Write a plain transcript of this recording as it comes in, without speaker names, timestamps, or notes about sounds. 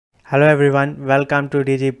Hello everyone, welcome to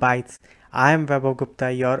DG Bytes. I am Vaibhav Gupta,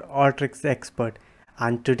 your Alteryx expert,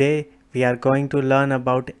 and today we are going to learn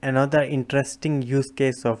about another interesting use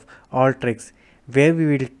case of Alteryx, where we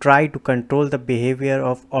will try to control the behavior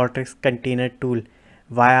of Alteryx Container tool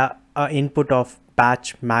via a input of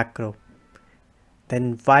batch macro.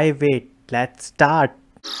 Then why wait? Let's start.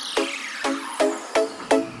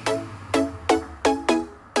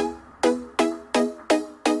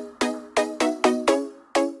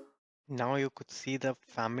 Now you could see the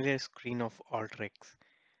familiar screen of Alteryx.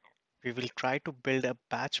 We will try to build a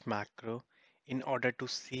batch macro in order to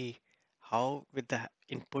see how with the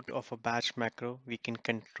input of a batch macro we can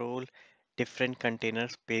control different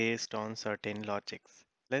containers based on certain logics.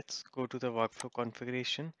 Let's go to the workflow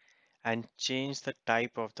configuration and change the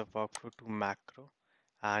type of the workflow to macro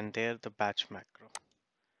and there the batch macro.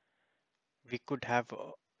 We could have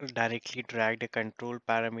directly dragged a control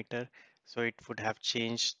parameter, so it would have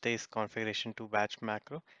changed this configuration to batch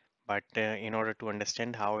macro. But in order to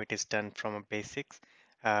understand how it is done from a basics,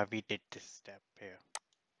 we did this step here.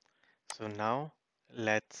 So now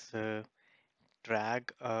let's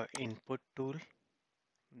drag a input tool,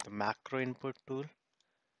 the macro input tool,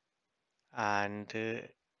 and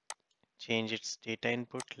change its data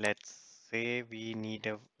input. Let's say we need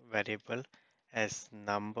a variable as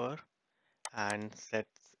number and set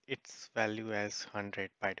its value as 100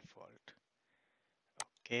 by default.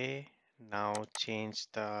 Okay, now change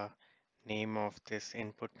the name of this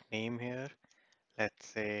input name here. Let's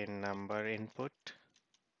say number input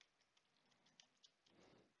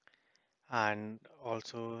and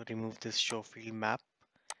also remove this show field map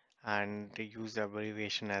and use the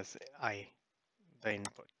abbreviation as I, the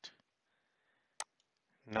input.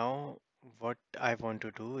 Now what I want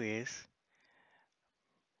to do is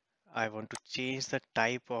I want to change the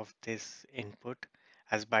type of this input,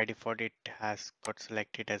 as by default it has got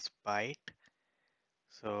selected as byte.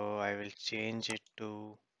 So I will change it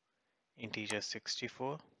to integer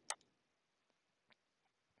 64.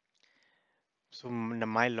 So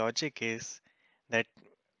my logic is that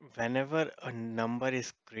whenever a number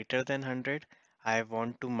is greater than 100, I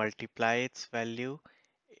want to multiply its value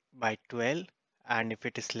by 12, and if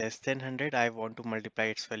it is less than 100, I want to multiply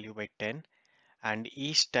its value by 10, and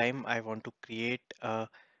each time I want to create a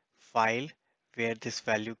file where this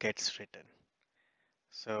value gets written.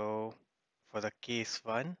 So for the case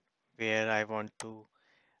 1, where I want to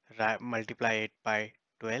multiply it by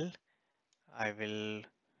 12, I will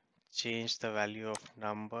change the value of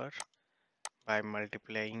number by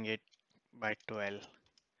multiplying it by 12.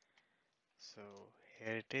 So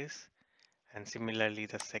here it is. And similarly,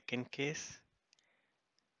 the second case,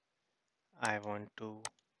 I want to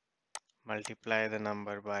multiply the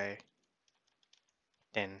number by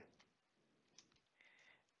 10.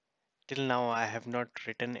 Till now, I have not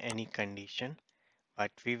written any condition,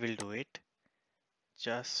 but we will do it.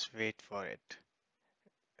 Just wait for it.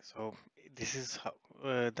 So this is how,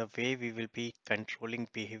 the way we will be controlling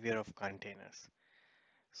behavior of containers.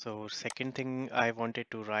 So second thing I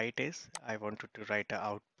wanted to write is I wanted to write an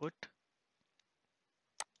output.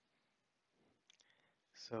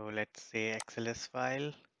 So let's say XLS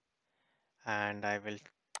file, and I will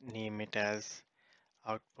name it as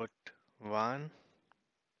output 1.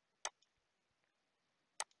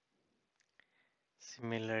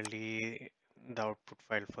 Similarly, the output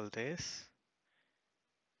file for this,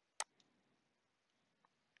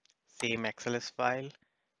 same XLS file,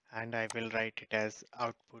 and I will write it as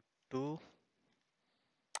output 2.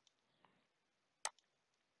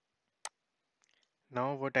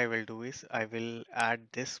 Now what I will do is I will add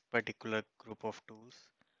this particular group of tools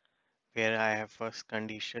where I have first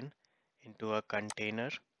condition into a container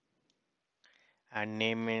and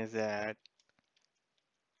name is at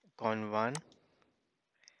con1,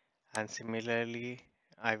 and similarly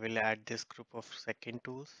I will add this group of second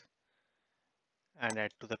tools and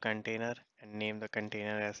add to the container and name the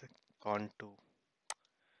container as con2.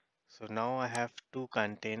 So now I have two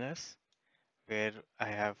containers where I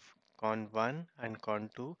have con1 and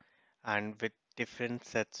con2 and with different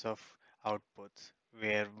sets of outputs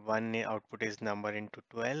where one output is number into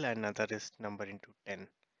 12 and another is number into 10.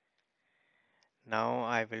 Now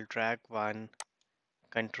I will drag one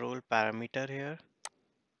control parameter here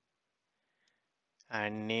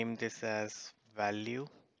and name this as value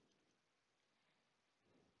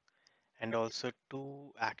and also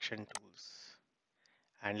two action tools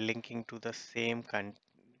and linking to the same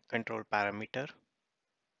control parameter,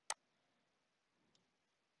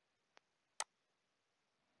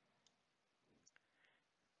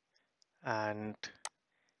 and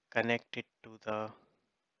connect it to the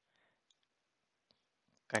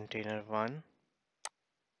container 1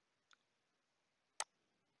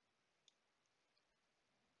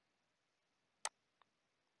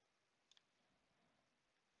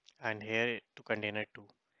 and here to container 2.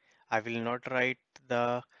 I will not write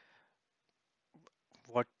the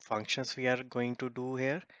what functions we are going to do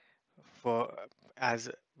here for as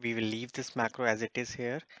we will leave this macro as it is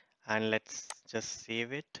here, and let's just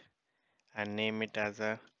save it and name it as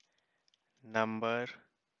a number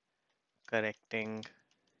correcting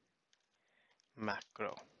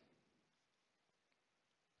macro.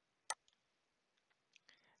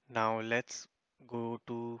 Now let's go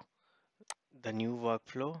to the new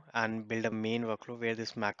workflow and build a main workflow where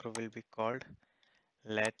this macro will be called.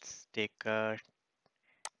 Let's take a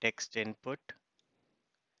text input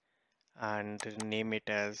and name it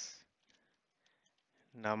as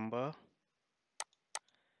number,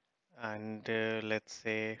 and let's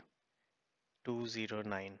say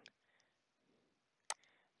 209.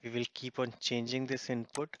 We will keep on changing this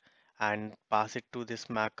input and pass it to this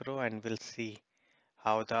macro, and we'll see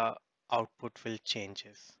how the output will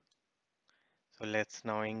changes. So let's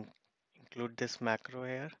now include this macro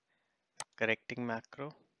here, correcting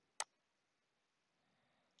macro.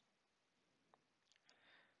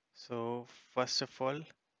 So first of all,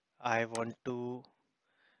 I want to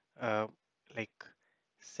uh, like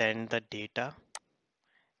send the data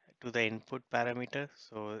to the input parameter,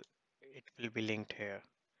 so it will be linked here.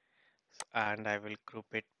 And I will group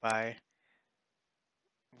it by,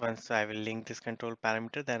 once I will link this control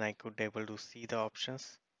parameter, then I could able to see the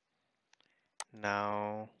options.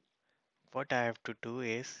 Now what I have to do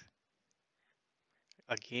is,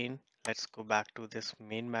 again, let's go back to this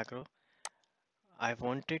main macro. I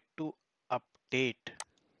wanted to update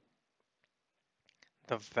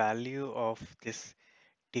the value of this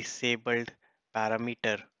disabled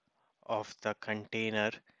parameter of the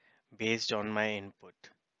container based on my input.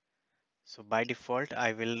 So by default,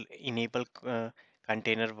 I will enable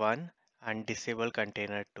container 1 and disable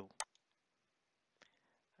container 2.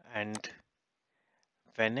 And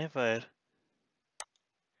whenever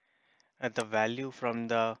the value from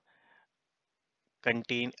the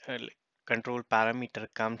contain control parameter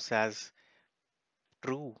comes as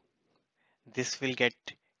true, this will get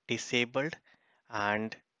disabled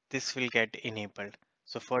and this will get enabled.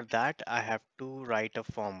 So for that, I have to write a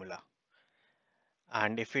formula.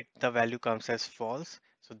 And if the value comes as false,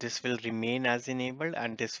 so this will remain as enabled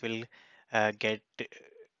and this will get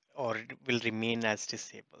or it will remain as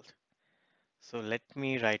disabled. So let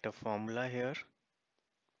me write a formula here.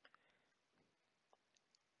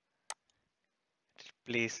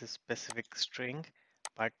 Replace a specific string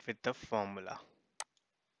but with the formula.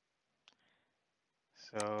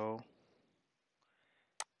 So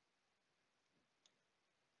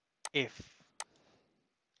if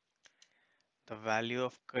the value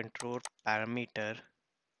of control parameter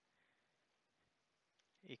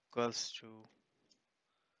equals to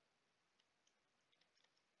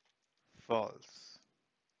false,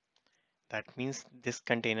 that means this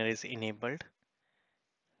container is enabled,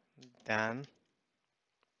 then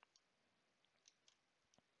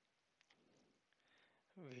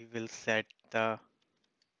we will set the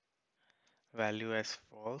value as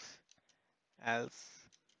false, else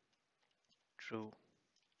true.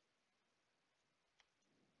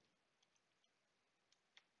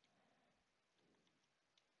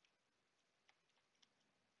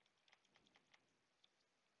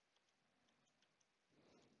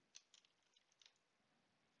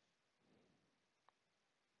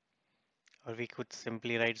 Or we could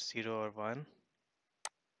simply write 0 or 1.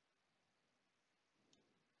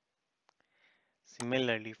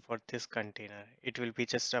 Similarly, for this container, it will be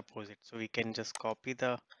just opposite. So we can just copy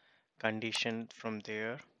the condition from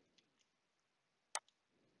there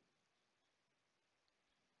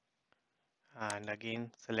and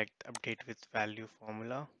again select update with value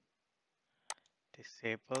formula,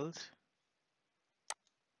 disabled,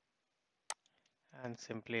 and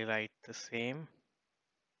simply write the same.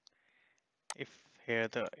 If here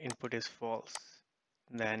the input is false,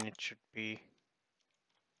 then it should be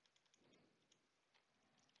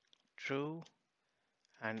true,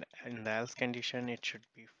 and in the else condition it should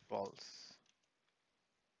be false.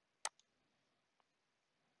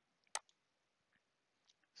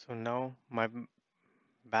 So now my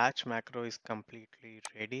batch macro is completely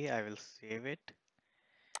ready. I will save it.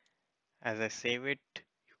 As I save it,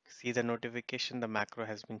 you see the notification, the macro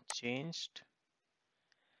has been changed.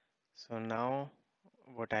 So now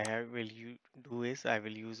what I will do is I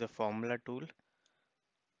will use a formula tool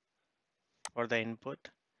for the input,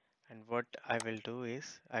 and what I will do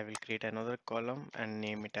is I will create another column and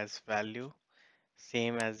name it as value,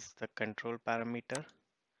 same as the control parameter.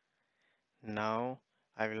 Now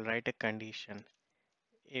I will write a condition.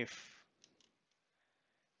 If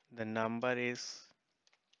the number is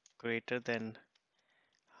greater than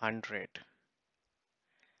 100.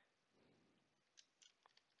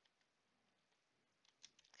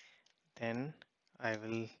 Then I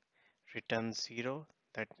will return 0,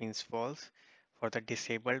 that means false for the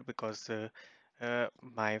disabled, because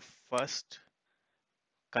my first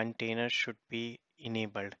container should be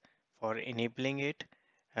enabled. For enabling it,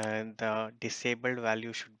 the disabled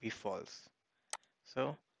value should be false.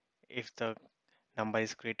 So if the number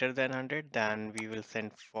is greater than 100, then we will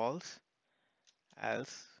send false,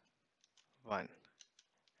 else 1,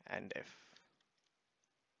 and if.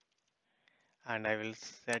 And I will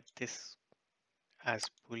set this as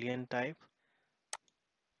Boolean type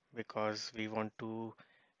because we want to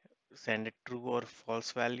send it true or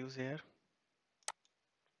false values here.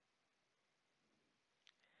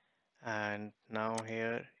 And now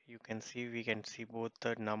here you can see, we can see both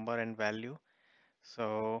the number and value.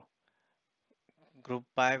 So group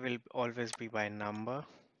by will always be by number,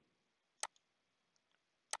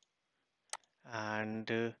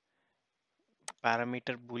 and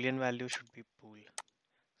parameter Boolean value should be bool.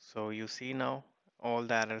 So you see now all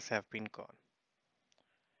the errors have been gone.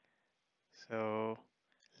 So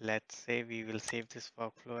let's say we will save this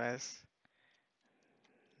workflow as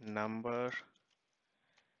number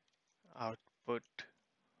output.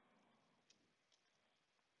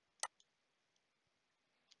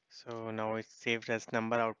 So now it's saved as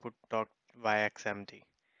number output dot yxmd.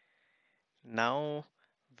 Now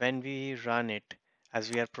when we run it,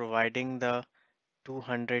 as we are providing the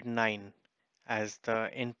 209 as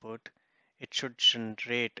the input, it should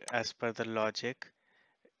generate as per the logic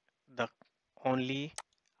the only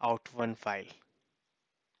out one file.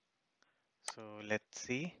 So let's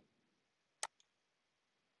see.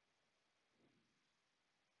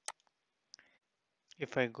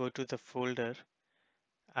 If I go to the folder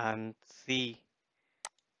and see,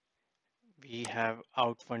 we have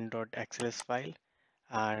out1.xls file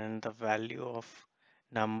and the value of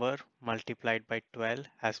number multiplied by 12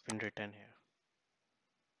 has been written here.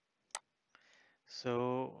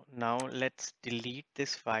 So now let's delete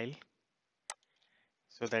this file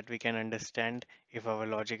so that we can understand if our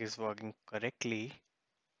logic is working correctly.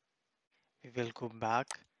 We will go back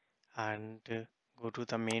and go to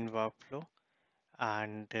the main workflow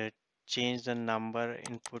and change the number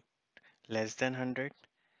input less than 100.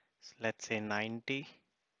 So let's say 90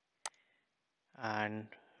 and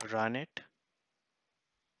run it.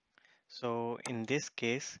 So in this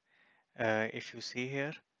case, if you see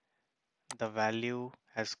here, the value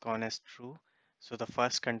has gone as true. So the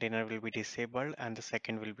first container will be disabled and the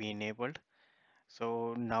second will be enabled.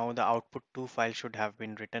 So now the output 2 file should have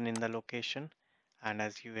been written in the location, and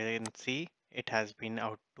as you can see, it has been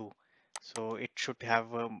out 2. So it should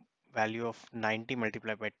have a value of 90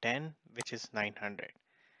 multiplied by 10, which is 900.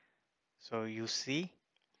 So you see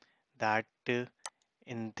that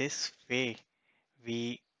in this way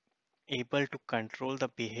we able to control the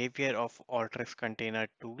behavior of Alteryx Container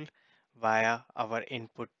tool via our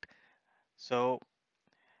input. So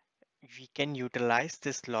we can utilize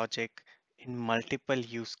this logic in multiple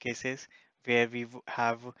use cases where we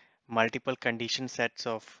have multiple condition sets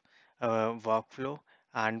of workflow,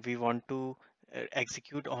 and we want to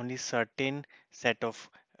execute only certain set of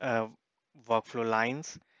uh, workflow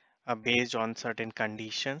lines based on certain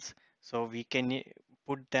conditions. So we can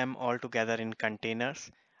put them all together in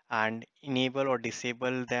containers and enable or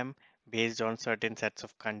disable them based on certain sets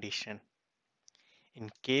of condition. In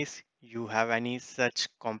case you have any such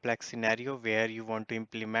complex scenario where you want to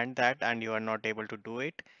implement that and you are not able to do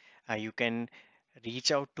it, you can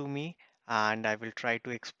reach out to me and I will try to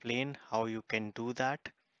explain how you can do that.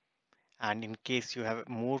 And in case you have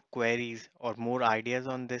more queries or more ideas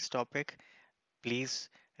on this topic, please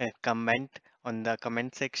comment on the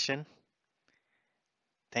comment section.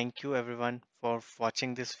 Thank you everyone for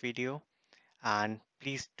watching this video, and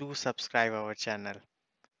please do subscribe our channel.